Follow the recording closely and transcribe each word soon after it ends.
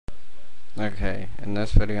Okay, in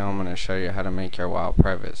this video I'm going to show you how to make your WoW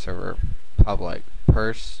private server public.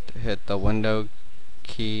 First, hit the window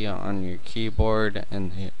key on your keyboard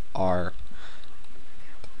and hit R.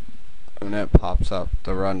 When it pops up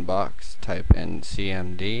the run box, type in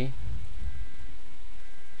CMD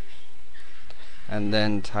and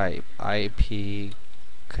then type IP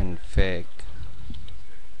config.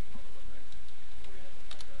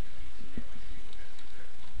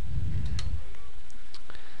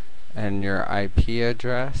 And your IP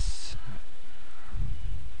address.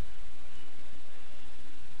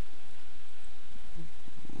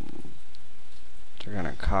 You're going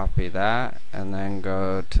to copy that and then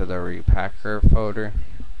go to the repacker folder.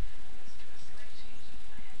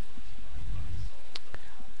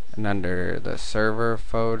 And under the server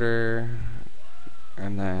folder,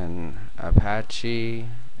 and then Apache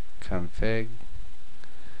config,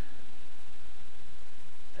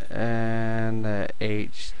 and the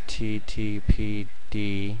HTTPD,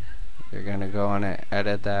 you're gonna go in and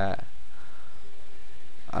edit that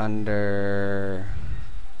under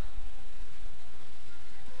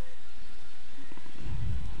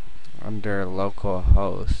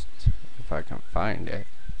localhost, if I can find it.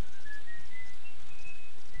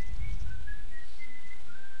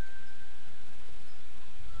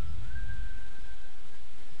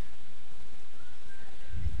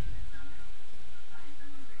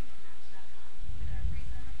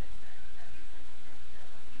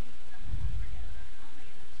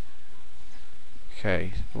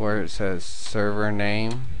 Okay, where it says server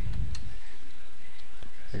name,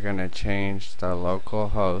 you're going to change the local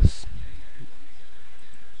host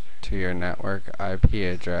to your network IP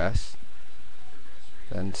address,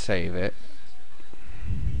 then save it.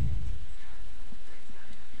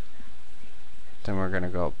 Then we're going to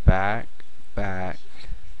go back,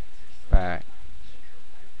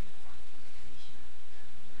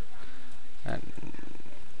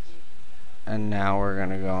 and now we're going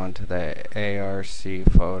to go into the ARC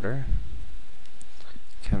folder,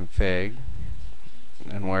 config,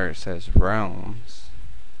 and where it says realms,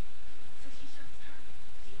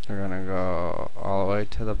 we're going to go all the way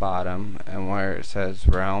to the bottom, and where it says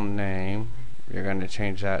realm name, you're going to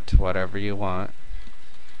change that to whatever you want.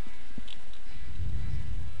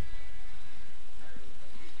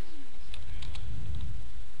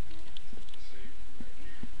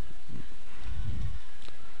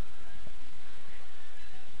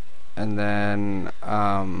 And then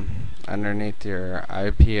underneath your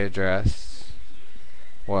IP address,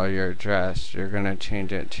 your address, you're going to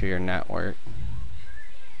change it to your network.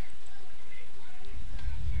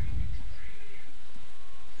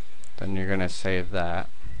 Then you're going to save that.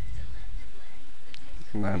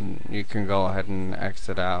 And then you can go ahead and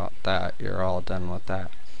exit out that. You're all done with that.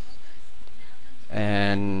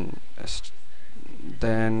 And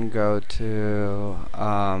then go to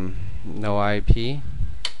noip.com,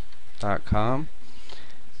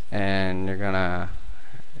 and you're gonna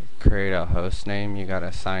create a host name. You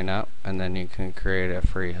gotta sign up, and then you can create a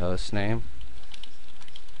free host name.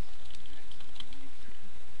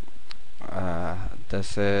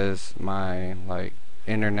 This is my my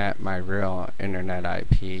real internet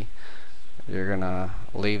IP. You're gonna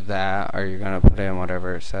leave that, or you're gonna put in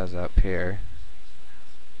whatever it says up here.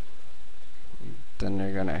 Then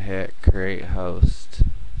you're gonna hit create host.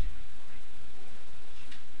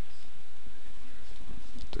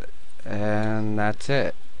 And that's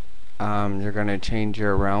it. You're going to change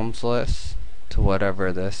your realms list to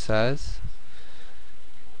whatever this says,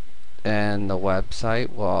 and the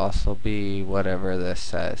website will also be whatever this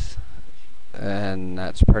says. And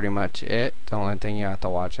that's pretty much it. The only thing you have to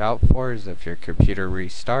watch out for is if your computer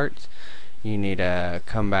restarts, you need to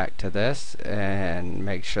come back to this and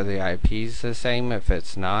make sure the IP is the same. If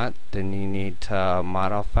it's not, then you need to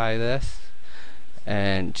modify this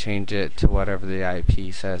and change it to whatever the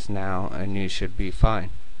IP says now, and you should be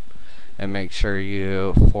fine. And make sure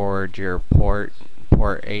you forward your port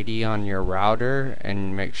 80 on your router,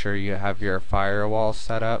 and make sure you have your firewall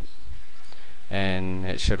set up, and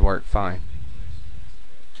it should work fine.